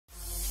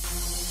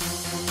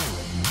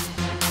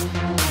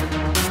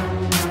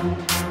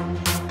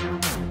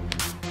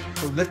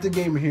Lifted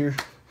Gamer here.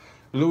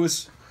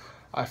 Lewis,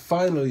 I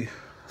finally,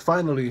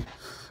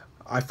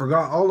 I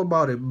forgot all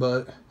about it,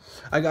 but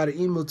I got an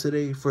email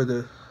today for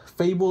the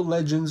Fable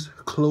Legends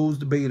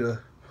closed beta.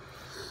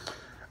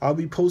 I'll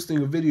be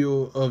posting a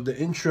video of the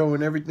intro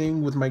and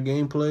everything with my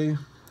gameplay.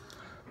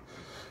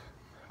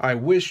 I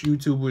wish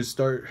YouTube would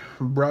start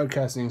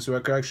broadcasting so I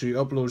could actually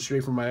upload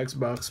straight from my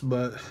Xbox,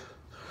 but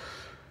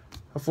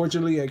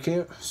unfortunately I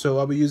can't. So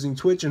I'll be using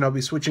Twitch and I'll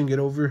be switching it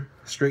over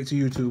straight to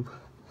YouTube.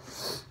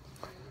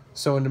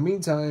 So in the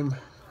meantime,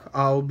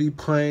 I'll be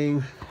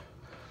playing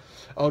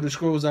Elder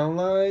Scrolls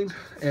Online,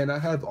 and I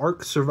have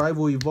Ark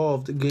Survival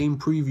Evolved game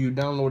preview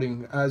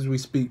downloading as we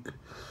speak.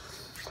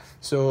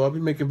 So I'll be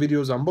making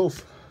videos on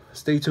both.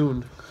 Stay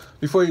tuned.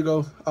 Before you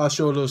go, I'll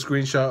show a little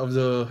screenshot of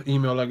the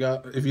email I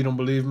got if you don't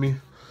believe me.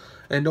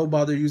 And don't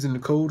bother using the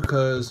code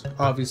because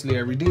obviously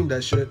I redeemed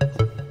that shit.